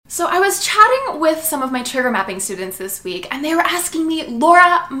So I was chatting with some of my trigger mapping students this week, and they were asking me,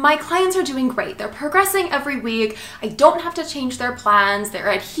 Laura, my clients are doing great. They're progressing every week. I don't have to change their plans.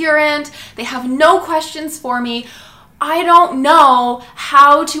 They're adherent. They have no questions for me. I don't know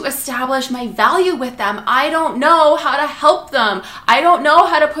how to establish my value with them. I don't know how to help them. I don't know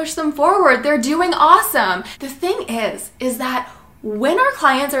how to push them forward. They're doing awesome. The thing is that when our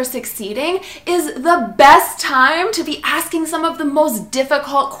clients are succeeding is the best time to be asking some of the most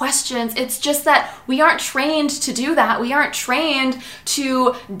difficult questions. It's just that we aren't trained to do that. We aren't trained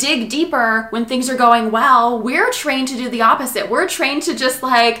to dig deeper when things are going well. We're trained to do the opposite. We're trained to just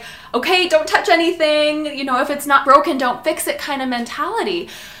okay, don't touch anything. If it's not broken, don't fix it kind of mentality.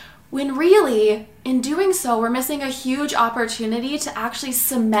 When really, in doing so, we're missing a huge opportunity to actually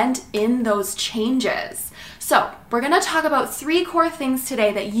cement in those changes. So we're going to talk about 3 core things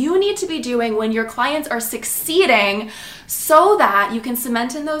today that you need to be doing when your clients are succeeding so that you can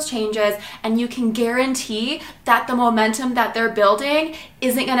cement in those changes and you can guarantee that the momentum that they're building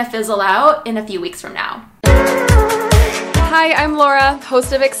isn't going to fizzle out in a few weeks from now. Hi, I'm Laura,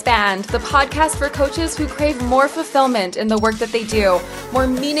 host of Expand, the podcast for coaches who crave more fulfillment in the work that they do, more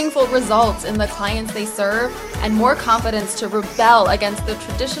meaningful results in the clients they serve, and more confidence to rebel against the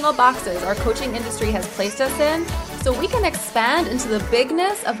traditional boxes our coaching industry has placed us in so we can expand into the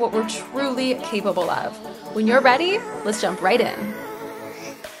bigness of what we're truly capable of. When you're ready, let's jump right in.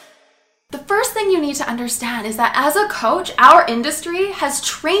 The first thing you need to understand is that as a coach, our industry has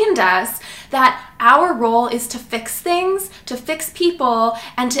trained us that our role is to fix things, to fix people,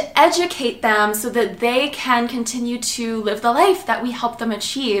 and to educate them so that they can continue to live the life that we help them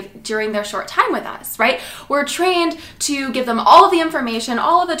achieve during their short time with us, right? We're trained to give them all of the information,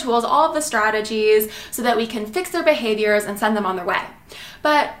 all of the tools, all of the strategies so that we can fix their behaviors and send them on their way.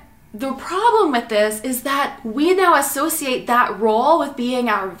 But the problem with this is that we now associate that role with being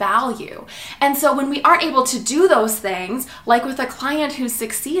our value. And so when we aren't able to do those things, like with a client who's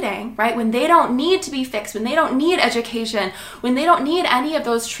succeeding, right? When they don't need to be fixed, when they don't need education, when they don't need any of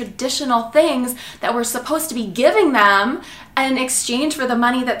those traditional things that we're supposed to be giving them in exchange for the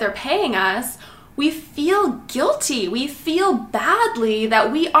money that they're paying us, we feel guilty. We feel badly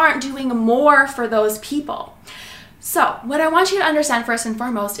that we aren't doing more for those people. So what I want you to understand first and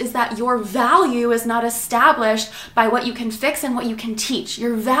foremost is that your value is not established by what you can fix and what you can teach.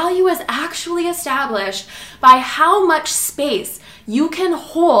 Your value is actually established by how much space you can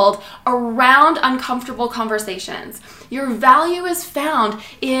hold around uncomfortable conversations. Your value is found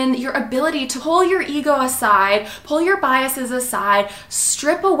in your ability to pull your ego aside, pull your biases aside,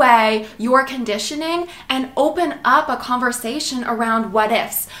 strip away your conditioning, and open up a conversation around what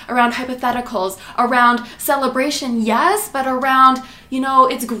ifs, around hypotheticals, around celebration, yes, but around,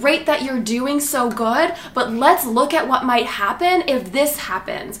 it's great that you're doing so good, but let's look at what might happen if this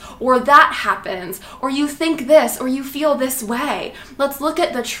happens, or that happens, or you think this, or you feel this way. Let's look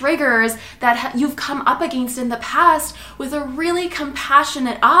at the triggers that you've come up against in the past with a really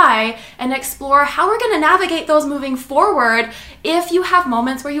compassionate eye and explore how we're going to navigate those moving forward if you have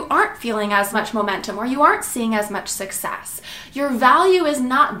moments where you aren't feeling as much momentum or you aren't seeing as much success. Your value is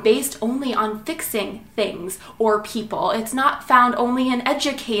not based only on fixing things or people. It's not found only in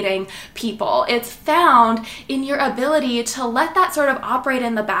educating people. It's found in your ability to let that sort of operate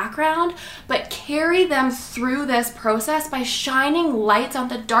in the background, but carry them through this process by shining lights on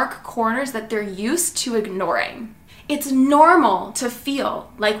the dark corners that they're used to ignoring. It's normal to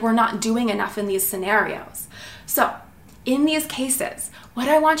feel like we're not doing enough in these scenarios. So, in these cases, what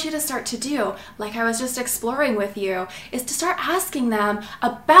I want you to start to do, like I was just exploring with you, is to start asking them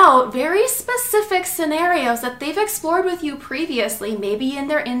about very specific scenarios that they've explored with you previously, maybe in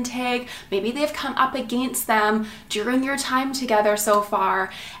their intake, maybe they've come up against them during your time together so far,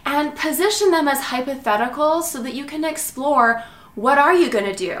 and position them as hypotheticals so that you can explore what are you going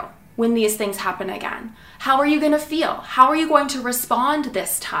to do when these things happen again? How are you going to feel? How are you going to respond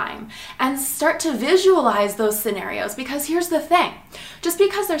this time? And start to visualize those scenarios, because here's the thing. Just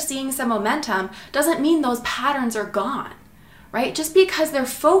because they're seeing some momentum doesn't mean those patterns are gone, right? Just because they're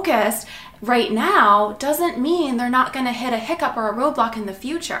focused right now doesn't mean they're not going to hit a hiccup or a roadblock in the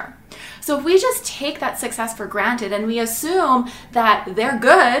future. So if we just take that success for granted and we assume that they're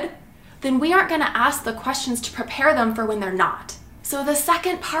good, then we aren't going to ask the questions to prepare them for when they're not. So the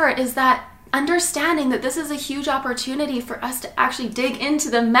second part is that understanding that this is a huge opportunity for us to actually dig into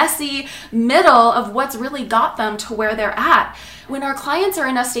the messy middle of what's really got them to where they're at. When our clients are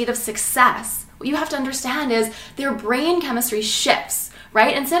in a state of success, what you have to understand is their brain chemistry shifts,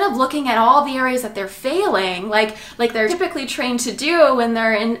 right? Instead of looking at all the areas that they're failing, like they're typically trained to do when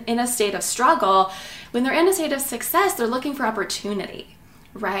they're in a state of struggle, when they're in a state of success, they're looking for opportunity.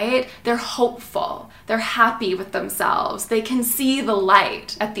 right? They're hopeful. They're happy with themselves. They can see the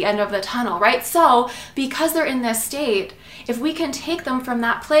light at the end of the tunnel, right? So because they're in this state, if we can take them from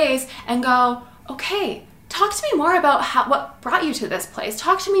that place and go, okay, talk to me more about what brought you to this place.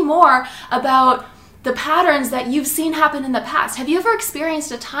 Talk to me more about the patterns that you've seen happen in the past. Have you ever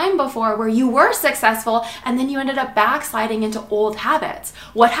experienced a time before where you were successful and then you ended up backsliding into old habits?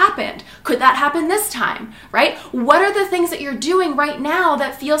 What happened? Could that happen this time, right? What are the things that you're doing right now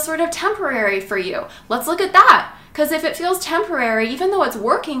that feel sort of temporary for you? Let's look at that. Because if it feels temporary, even though it's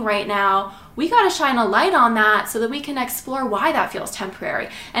working right now, we got to shine a light on that so that we can explore why that feels temporary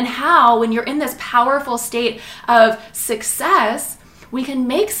and how, when you're in this powerful state of success, we can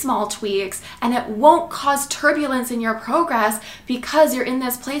make small tweaks and it won't cause turbulence in your progress because you're in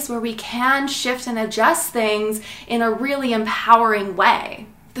this place where we can shift and adjust things in a really empowering way.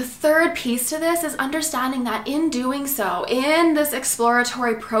 The third piece to this is understanding that in doing so, in this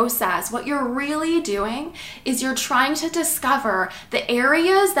exploratory process, what you're really doing is you're trying to discover the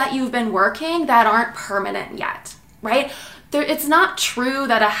areas that you've been working that aren't permanent yet, right? It's not true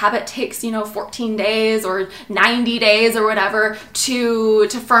that a habit takes, 14 days or 90 days or whatever to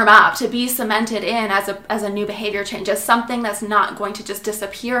firm up, to be cemented in as a new behavior change, as something that's not going to just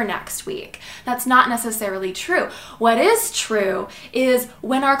disappear next week. That's not necessarily true. What is true is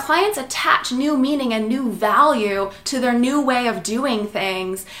when our clients attach new meaning and new value to their new way of doing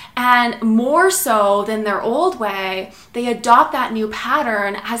things, and more so than their old way, they adopt that new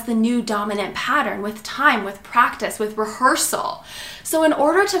pattern as the new dominant pattern with time, with practice, with rehearsal. So in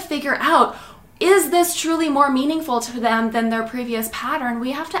order to figure out, is this truly more meaningful to them than their previous pattern,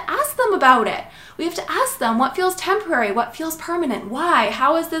 we have to ask them about it. We have to ask them what feels temporary, what feels permanent, why,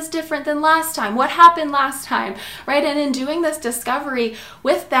 how is this different than last time, what happened last time, right? And in doing this discovery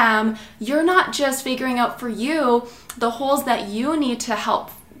with them, you're not just figuring out for you the holes that you need to help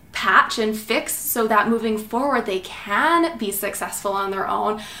patch and fix so that moving forward they can be successful on their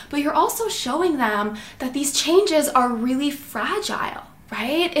own, but you're also showing them that these changes are really fragile,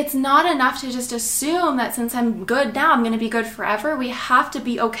 right? It's not enough to just assume that since I'm good now, I'm going to be good forever. We have to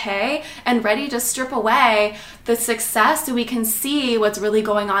be okay and ready to strip away the success so we can see what's really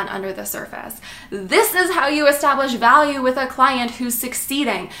going on under the surface. This is how you establish value with a client who's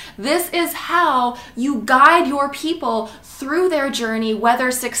succeeding. This is how you guide your people through their journey, whether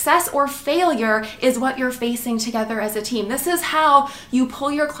success or failure is what you're facing together as a team. This is how you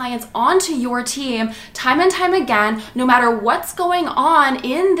pull your clients onto your team time and time again, no matter what's going on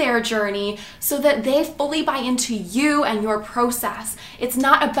in their journey, so that they fully buy into you and your process. It's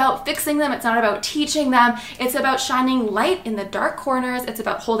not about fixing them. It's not about teaching them. It's about shining light in the dark corners. It's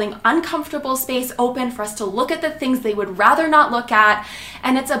about holding uncomfortable space open for us to look at the things they would rather not look at.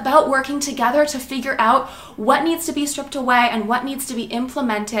 And it's about working together to figure out what needs to be stripped away and what needs to be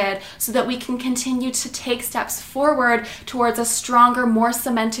implemented so that we can continue to take steps forward towards a stronger, more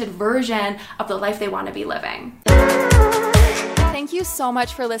cemented version of the life they want to be living. Thank you so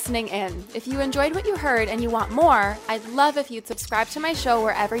much for listening in. If you enjoyed what you heard and you want more, I'd love if you'd subscribe to my show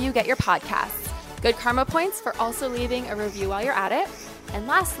wherever you get your podcasts. Good karma points for also leaving a review while you're at it. And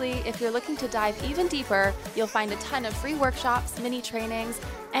lastly, if you're looking to dive even deeper, you'll find a ton of free workshops, mini trainings,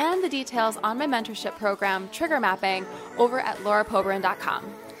 and the details on my mentorship program, Trigger Mapping, over at laurapobrin.com.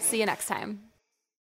 See you next time.